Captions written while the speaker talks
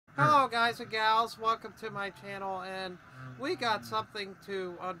Hello guys and gals, welcome to my channel, and we got something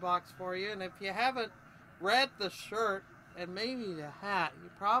to unbox for you. And if you haven't read the shirt and maybe the hat, you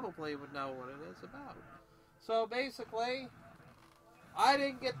probably would know what it is about. So basically, I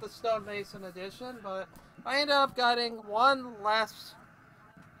didn't get the Stonemason edition, but I ended up getting one less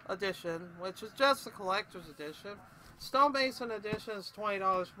edition, which is just the collector's edition. Stonemason edition is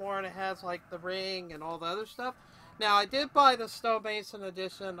 $20 more, and it has like the ring and all the other stuff. Now, I did buy the Stonemason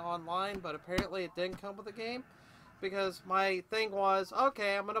edition online, but apparently it didn't come with the game, because my thing was,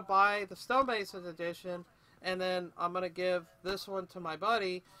 okay, I'm going to buy the Stonemason edition, and then I'm going to give this one to my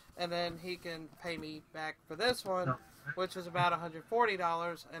buddy, and then he can pay me back for this one, which is about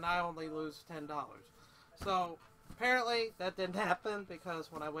 $140, and I only lose $10. So, apparently, that didn't happen,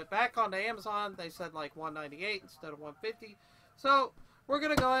 because when I went back onto Amazon, they said like $198 instead of $150. So, we're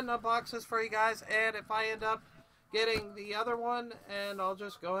going to go ahead and unbox this for you guys, and if I end up getting the other one, and I'll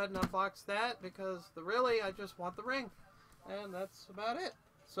just go ahead and unbox that, because really I just want the ring, and that's about it.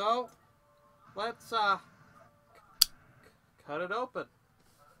 So let's cut it open.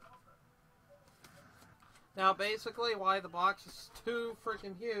 Now basically why the box is too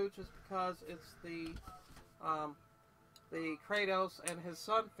freaking huge is because it's the Kratos and his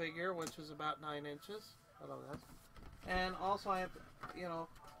son figure, which is about 9 inches. I don't know. And also I have to, you know,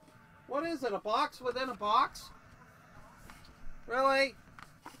 what is it, a box within a box? Really?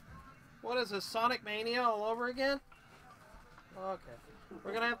 What is this, Sonic Mania all over again? Okay.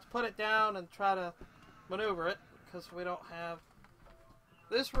 We're going to have to put it down and try to maneuver it, because we don't have...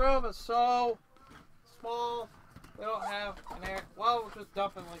 This room is so small, we don't have an air... Well, we'll just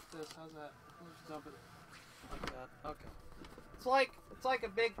dump it like this. How's that? We'll just dump it like that. Okay. It's like a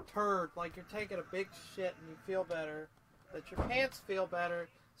big turd. Like you're taking a big shit and you feel better. That your pants feel better.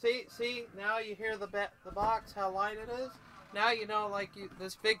 See, now you hear the box, how light it is? Now you know, like,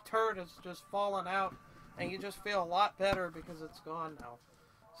 this big turd is just falling out, and you just feel a lot better because it's gone now.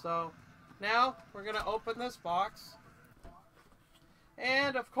 So, now, we're going to open this box.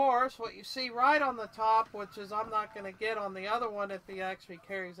 And, of course, what you see right on the top, which is I'm not going to get on the other one if he actually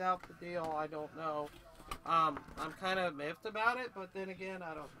carries out the deal, I don't know. I'm kind of miffed about it, but then again,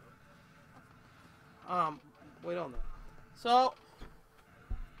 I don't know. We don't know. So,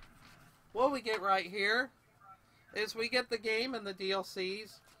 what we get right here is we get the game and the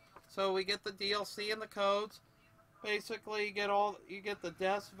DLCs. So we get the DLC and the codes. Basically, you get the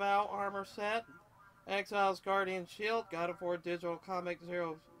Death's Vow armor set, Exile's Guardian Shield, God of War Digital Comic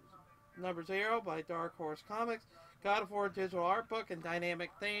number 0 by Dark Horse Comics, God of War Digital Art Book, and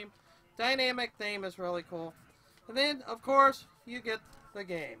Dynamic Theme. Dynamic Theme is really cool. And then, of course, you get the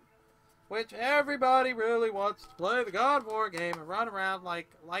game, which everybody really wants to play the God of War game and run around like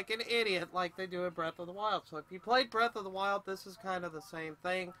an idiot like they do in Breath of the Wild. So if you played Breath of the Wild, this is kind of the same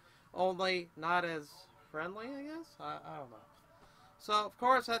thing, only not as friendly, I guess? I don't know. So, of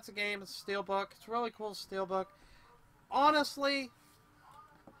course, that's a game. It's a steelbook. It's a really cool steelbook. Honestly,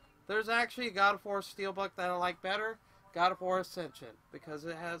 there's actually a God of War steelbook that I like better, God of War Ascension, because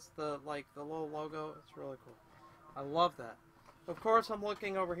it has the little logo. It's really cool. I love that. Of course, I'm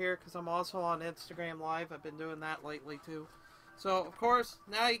looking over here because I'm also on Instagram Live. I've been doing that lately, too. So, of course,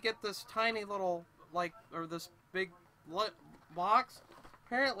 now you get this tiny little, or this big box,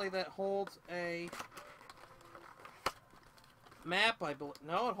 apparently that holds a map, I believe.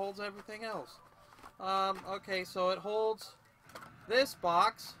 No, it holds everything else. Okay, so it holds this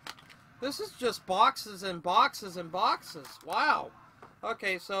box. This is just boxes and boxes and boxes. Wow.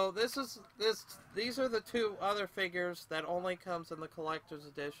 Okay, so these are the two other figures that only comes in the collector's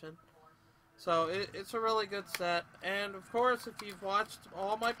edition. So it's a really good set. And of course, if you've watched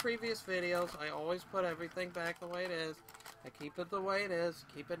all my previous videos, I always put everything back the way it is. I keep it the way it is,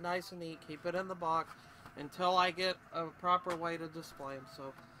 keep it nice and neat, keep it in the box until I get a proper way to display them.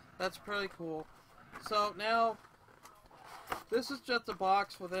 So that's pretty cool. So now, this is just a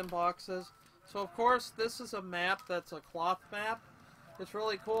box within boxes. So of course, this is a map that's a cloth map. It's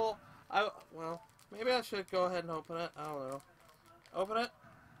really cool. Well, maybe I should go ahead and open it. I don't know. Open it?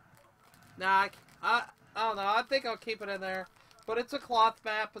 Nah, I don't know. I think I'll keep it in there. But it's a cloth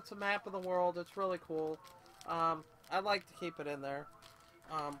map. It's a map of the world. It's really cool. I'd like to keep it in there.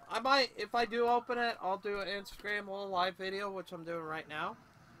 I might, if I do open it, I'll do an Instagram little live video, which I'm doing right now.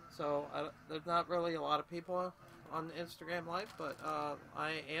 So, there's not really a lot of people on Instagram Live, but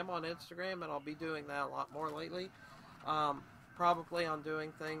I am on Instagram, and I'll be doing that a lot more lately. Probably on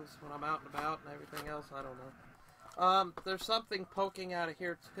doing things when I'm out and about and everything else. I don't know. There's something poking out of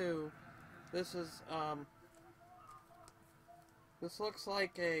here too. This is this looks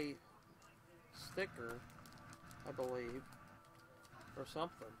like a sticker, I believe, or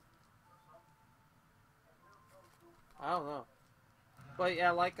something. I don't know. But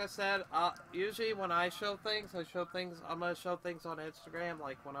yeah, like I said, usually when I show things, I'm going to show things on Instagram.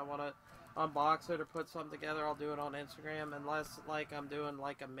 Like when I want to unbox it or put something together, I'll do it on Instagram. Unless like I'm doing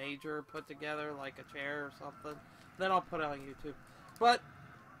like a major put together, like a chair or something, then I'll put it on YouTube. But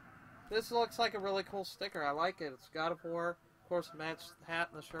this looks like a really cool sticker. I like it. It's God of War. Of course, matched the hat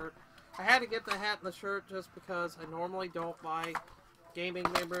and the shirt. I had to get the hat and the shirt just because I normally don't buy gaming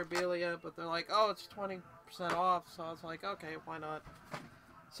memorabilia, but they're like, oh, it's 20% off, so I was like, okay, why not?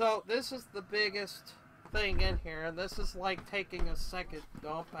 So this is the biggest thing in here, and this is like taking a second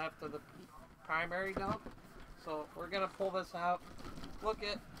dump after the primary dump. So we're gonna pull this out. Look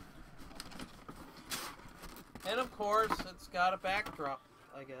it, and of course it's got a backdrop,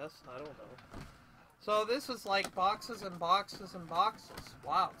 I guess. I don't know. So this is like boxes and boxes and boxes.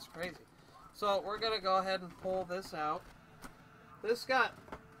 Wow, it's crazy. So we're gonna go ahead and pull this out. This got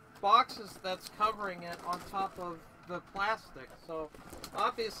boxes that's covering it on top of the plastic. So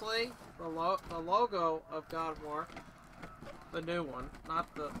obviously the logo of God of War, the new one,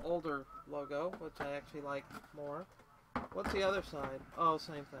 not the older logo, which I actually like more. What's the other side? Oh,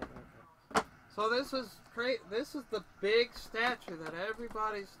 same thing. Okay. So this is This is the big statue that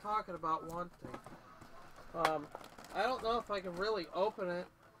everybody's talking about wanting. I don't know if I can really open it.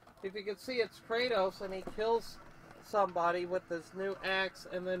 If you can see, it's Kratos, and he kills somebody with this new axe,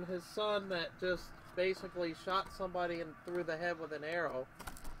 and then his son that just basically shot somebody and through the head with an arrow.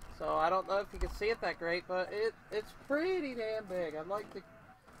 So I don't know if you can see it that great, but it's pretty damn big. I'd like to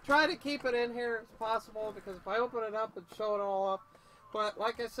try to keep it in here as possible, because if I open it up and show it all up, but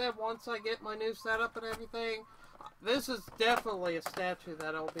like I said, once I get my new setup and everything, this is definitely a statue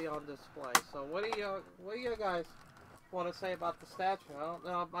that'll be on display. So what do you guys want to say about the statue? I don't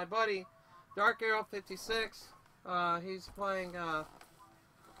know. My buddy Dark Arrow 56, he's playing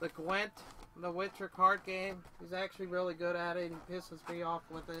the Gwent, the Witcher card game. He's actually really good at it. He pisses me off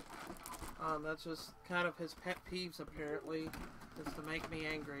with it. That's just kind of his pet peeves, apparently, is to make me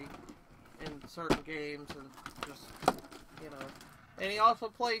angry in certain games, and just, you know. And he also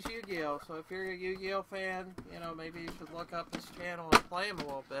plays Yu-Gi-Oh! So if you're a Yu-Gi-Oh! Fan, you know, maybe you should look up his channel and play him a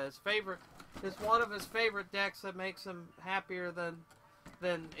little bit. His favorite is one of his favorite decks that makes him happier than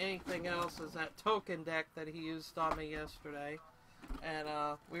anything else is that token deck that he used on me yesterday. And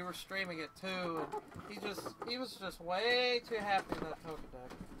we were streaming it too, and he was just way too happy with that token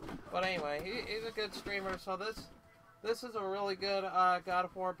deck. But anyway, he's a good streamer, so this is a really good God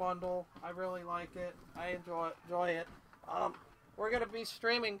of War bundle. I really like it. I enjoy it. We're gonna be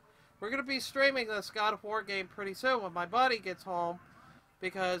streaming this God of War game pretty soon when my buddy gets home,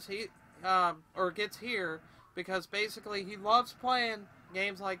 because or gets here, because basically he loves playing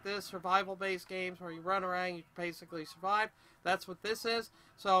games like this, survival-based games where you run around, you basically survive. That's what this is.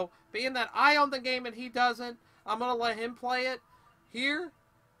 So, being that I own the game and he doesn't, I'm going to let him play it here,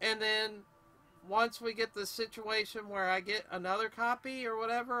 and then once we get the situation where I get another copy or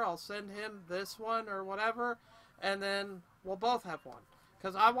whatever, I'll send him this one or whatever, and then we'll both have one.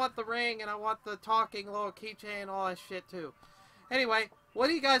 Because I want the ring, and I want the talking little keychain and all that shit too. Anyway, what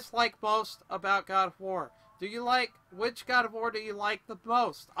do you guys like most about God of War? Which God of War do you like the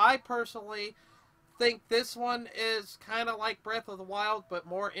most? I personally think this one is kind of like Breath of the Wild, but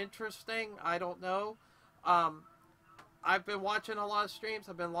more interesting. I don't know. I've been watching a lot of streams.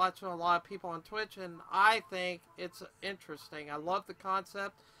 I've been watching a lot of people on Twitch, and I think it's interesting. I love the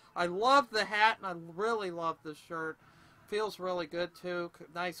concept. I love the hat, and I really love the shirt. Feels really good, too.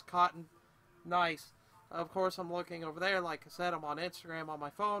 Nice cotton. Nice. Of course, I'm looking over there. Like I said, I'm on Instagram on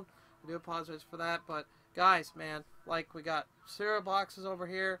my phone. I do apologize for that, but guys, man, like, we got cereal boxes over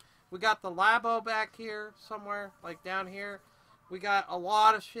here. We got the Labo back here somewhere, like down here. We got a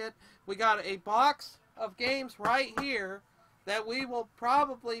lot of shit. We got a box of games right here that we will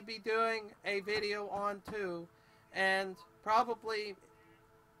probably be doing a video on too. And probably,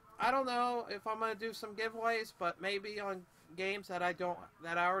 I don't know if I'm going to do some giveaways, but maybe on games that I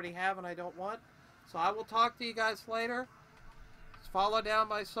already have and I don't want. So I will talk to you guys later. Just follow down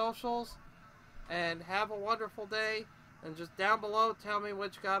my socials. And have a wonderful day. And just down below, tell me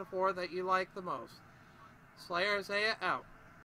which God of War that you like the most. Slayer Isaiah out.